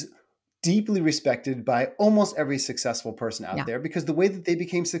 Pushback is deeply respected by almost every successful person out there, because the way that they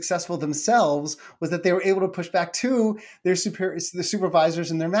became successful themselves was that they were able to push back to their superiors, the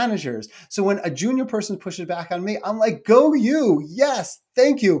supervisors and their managers. So when a junior person pushes back on me, I'm like, go you. Yes,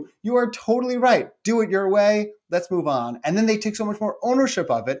 thank you. You are totally right. Do it your way. Let's move on. And then they take so much more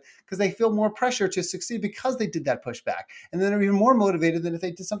ownership of it because they feel more pressure to succeed because they did that pushback. And then they're even more motivated than if they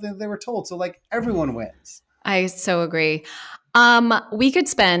did something that they were told. So like everyone wins. I so agree. We could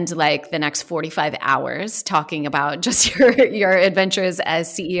spend like the next 45 hours talking about just your adventures as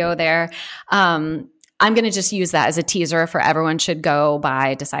CEO there. I'm going to just use that as a teaser for everyone should go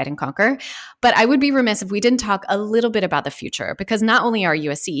by Decide and Conquer. But I would be remiss if we didn't talk a little bit about the future, because not only are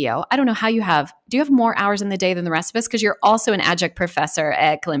you a CEO, I don't know how do you have more hours in the day than the rest of us? Because you're also an adjunct professor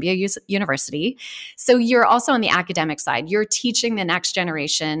at Columbia University. So you're also on the academic side. You're teaching the next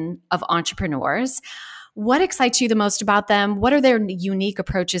generation of entrepreneurs. What excites you the most about them? What are their unique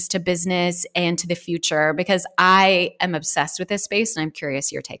approaches to business and to the future? Because I am obsessed with this space, and I'm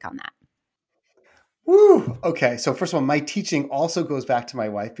curious your take on that. Woo! Okay. So first of all, my teaching also goes back to my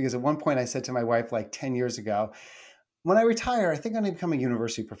wife, because at one point I said to my wife like 10 years ago, when I retire, I think I'm going to become a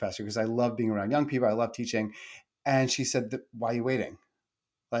university professor because I love being around young people. I love teaching. And she said, why are you waiting?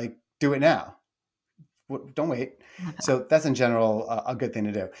 Like, do it now. Don't wait. So that's in general a good thing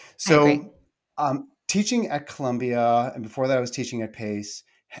to do. So teaching at Columbia, and before that I was teaching at Pace,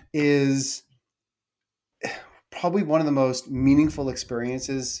 is probably one of the most meaningful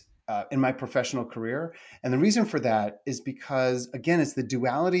experiences in my professional career. And the reason for that is because, again, it's the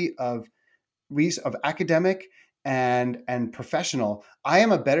duality of academic and professional. I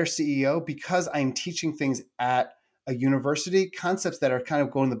am a better CEO because I'm teaching things at a university. Concepts that are kind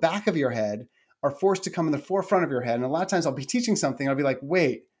of go in the back of your head are forced to come in the forefront of your head. And a lot of times I'll be teaching something, I'll be like,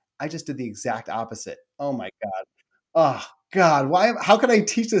 wait, I just did the exact opposite. Oh my God. God, how can I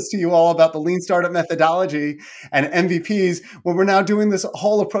teach this to you all about the lean startup methodology and MVPs when we're now doing this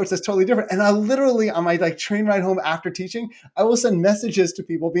whole approach that's totally different? And I literally, on my train ride home after teaching, I will send messages to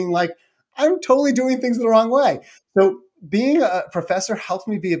people being like, I'm totally doing things the wrong way. So being a professor helps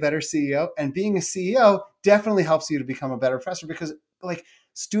me be a better CEO, and being a CEO definitely helps you to become a better professor, because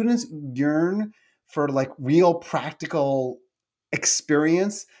students yearn for real practical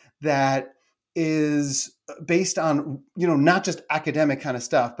experience that is based on, not just academic kind of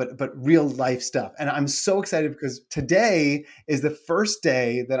stuff, but real life stuff. And I'm so excited because today is the first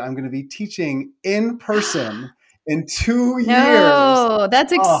day that I'm going to be teaching in person in 2 years. No,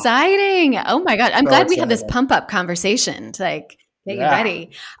 that's exciting. Oh my God. I'm glad we had this pump up conversation to get you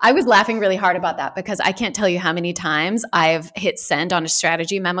ready. I was laughing really hard about that because I can't tell you how many times I've hit send on a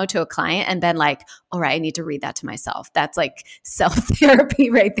strategy memo to a client and been like, all right, I need to read that to myself. That's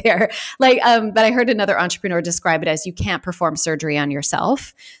self-therapy right there. But I heard another entrepreneur describe it as you can't perform surgery on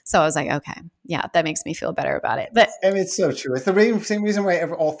yourself. So I was like, okay, yeah, that makes me feel better about it. But I mean, it's so true. It's the same reason why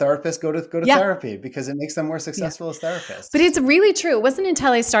all therapists go to therapy, because it makes them more successful as therapists. But it's really true. It wasn't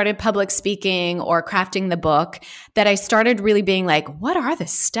until I started public speaking or crafting the book that I started really being like, what are the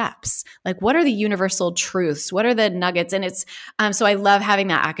steps? What are the universal truths? What are the nuggets? And it's so I love having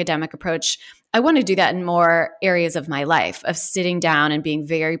that academic approach. I want to do that in more areas of my life, of sitting down and being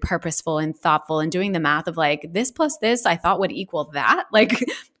very purposeful and thoughtful and doing the math of this plus this I thought would equal that.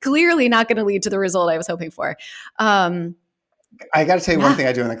 Clearly not going to lead to the result I was hoping for. I got to tell you one thing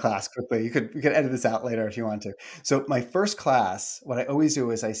I do in the class quickly. You could edit this out later if you want to. So my first class, what I always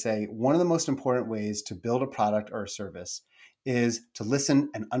do is I say, one of the most important ways to build a product or a service is to listen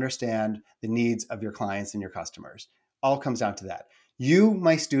and understand the needs of your clients and your customers. All comes down to that. You,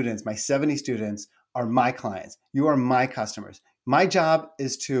 my students, my 70 students, are my clients. You are my customers. My job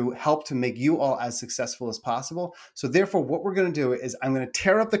is to help to make you all as successful as possible. So therefore, what we're going to do is I'm going to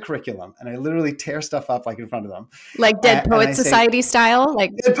tear up the curriculum, and I literally tear stuff up in front of them. Dead Poet Society style?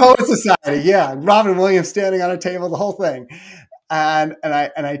 Dead Poet Society, yeah. Robin Williams standing on a table, the whole thing. And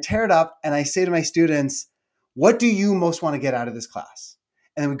I tear it up, and I say to my students, what do you most want to get out of this class?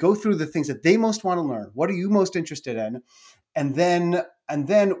 And then we go through the things that they most want to learn. What are you most interested in? And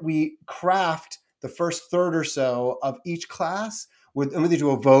then we craft the first third or so of each class and we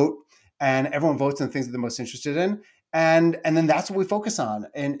do a vote, and everyone votes on the things that they're most interested in. And then that's what we focus on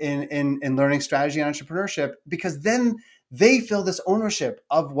in learning strategy and entrepreneurship, because then they feel this ownership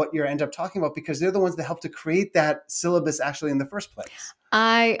of what you end up talking about, because they're the ones that help to create that syllabus actually in the first place.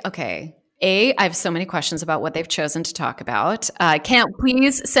 I have so many questions about what they've chosen to talk about.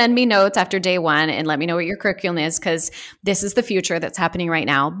 Please send me notes after day one and let me know what your curriculum is, because this is the future that's happening right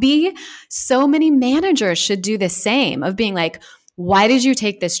now. B, so many managers should do the same, of being like, why did you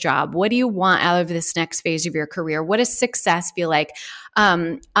take this job? What do you want out of this next phase of your career? What does success feel like?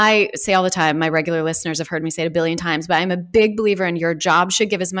 I say all the time, my regular listeners have heard me say it a billion times, but I'm a big believer in your job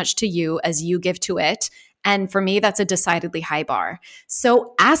should give as much to you as you give to it. And for me, that's a decidedly high bar.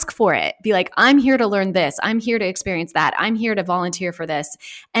 So ask for it. Be like, I'm here to learn this. I'm here to experience that. I'm here to volunteer for this.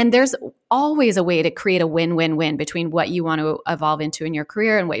 And there's always a way to create a win-win-win between what you want to evolve into in your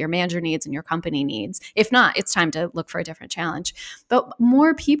career and what your manager needs and your company needs. If not, it's time to look for a different challenge. But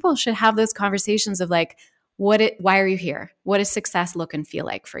more people should have those conversations of why are you here? What does success look and feel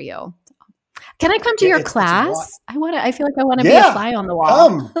like for you? Can I come to your class? I feel like I want to be a fly on the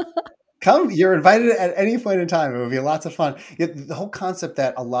wall. Come, you're invited at any point in time. It would be lots of fun. The whole concept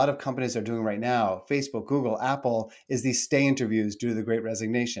that a lot of companies are doing right now, Facebook, Google, Apple, is these stay interviews due to the Great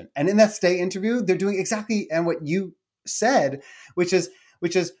Resignation. And in that stay interview, they're doing exactly what you said, which is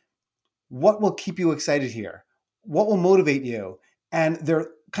what will keep you excited here? What will motivate you? And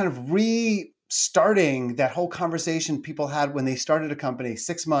they're kind of restarting that whole conversation people had when they started a company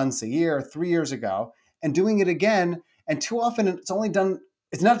 6 months, a year, 3 years ago, and doing it again. And too often it's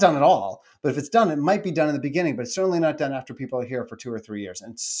not done at all, but if it's done, it might be done in the beginning, but it's certainly not done after people are here for 2 or 3 years.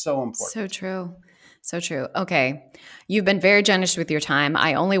 And it's so important. So true. So true. Okay. You've been very generous with your time.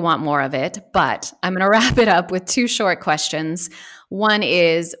 I only want more of it, but I'm going to wrap it up with 2 short questions. One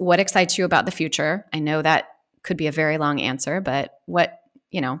is, what excites you about the future? I know that could be a very long answer, but what,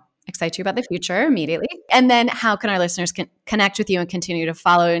 excites you about the future immediately? And then how can our listeners connect with you and continue to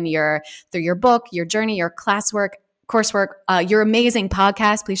follow through your book, your journey, your coursework, your amazing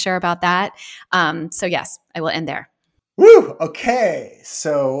podcast? Please share about that. So yes, I will end there. Woo! Okay.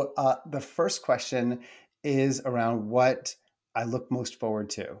 So the first question is around what I look most forward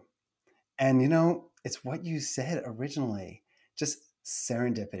to. And, it's what you said originally, just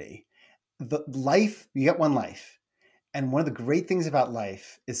serendipity. You get one life. And one of the great things about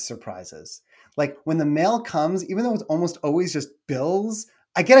life is surprises. Like when the mail comes, even though it's almost always just bills,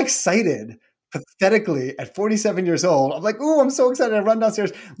 I get excited pathetically at 47 years old. I'm like, ooh, I'm so excited. I run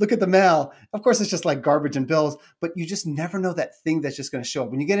downstairs, look at the mail. Of course, it's just like garbage and bills, but you just never know that thing that's just going to show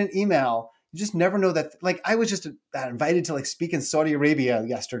up. When you get an email, you just never know that. Like I was just invited to like speak in Saudi Arabia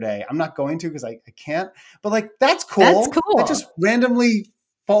yesterday. I'm not going to because I can't, but like, that's cool. That's cool. That just randomly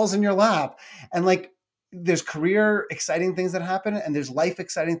falls in your lap. And like, there's career exciting things that happen and there's life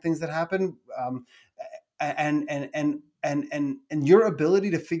exciting things that happen. And your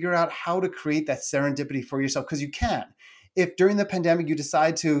ability to figure out how to create that serendipity for yourself, because you can. If during the pandemic you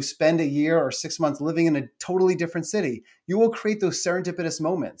decide to spend a year or 6 months living in a totally different city, you will create those serendipitous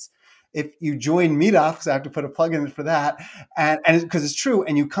moments. If you join Meetup, because I have to put a plug in for that, and because it's true,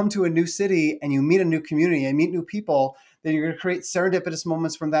 and you come to a new city and you meet a new community and meet new people, then you're going to create serendipitous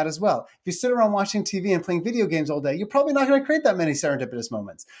moments from that as well. If you sit around watching TV and playing video games all day, you're probably not going to create that many serendipitous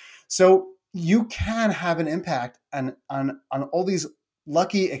moments. So you can have an impact on all these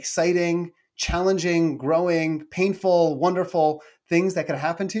lucky, exciting, challenging, growing, painful, wonderful things that could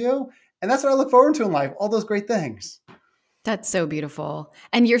happen to you. And that's what I look forward to in life, all those great things. That's so beautiful.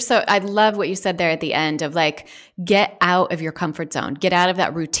 And I love what you said there at the end of like, get out of your comfort zone, get out of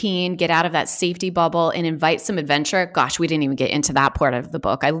that routine, get out of that safety bubble and invite some adventure. Gosh, we didn't even get into that part of the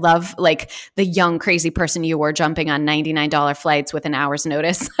book. I love like the young, crazy person you were jumping on $99 flights with an hour's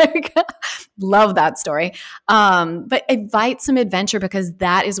notice. Like, love that story. But invite some adventure because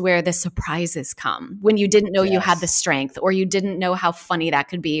that is where the surprises come when you didn't know you had the strength or you didn't know how funny that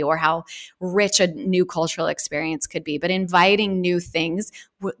could be or how rich a new cultural experience could be. But inviting new things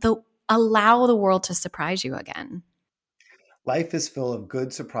will allow the world to surprise you again. Life is full of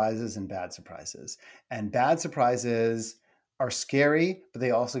good surprises and bad surprises. And bad surprises are scary, but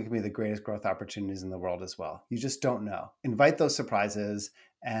they also can be the greatest growth opportunities in the world as well. You just don't know. Invite those surprises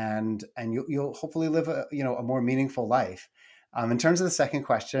and you'll hopefully live a more meaningful life. In terms of the second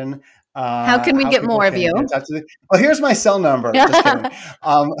question, how can we get more of you? Well, here's my cell number. Just kidding.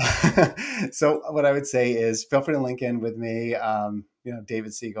 So what I would say is feel free to link in with me.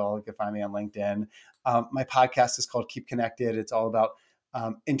 David Siegel, you can find me on LinkedIn. My podcast is called Keep Connected. It's all about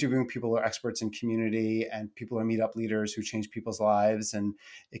interviewing people who are experts in community and people who are meetup leaders who change people's lives. And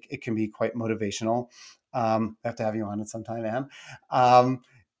it can be quite motivational. I have to have you on it sometime, Anne.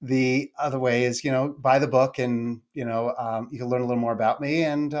 The other way is, buy the book and, you can learn a little more about me.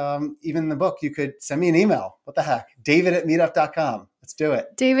 And even in the book, you could send me an email. What the heck? David@meetup.com. Let's do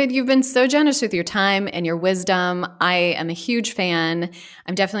it. David, you've been so generous with your time and your wisdom. I am a huge fan.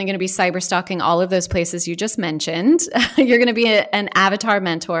 I'm definitely going to be cyber stalking all of those places you just mentioned. You're going to be an avatar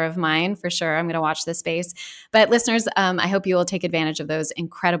mentor of mine for sure. I'm going to watch this space. But listeners, I hope you will take advantage of those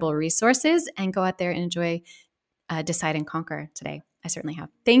incredible resources and go out there and enjoy Decide and Conquer today. I certainly have.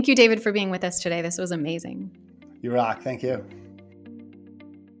 Thank you, David, for being with us today. This was amazing. You rock. Thank you.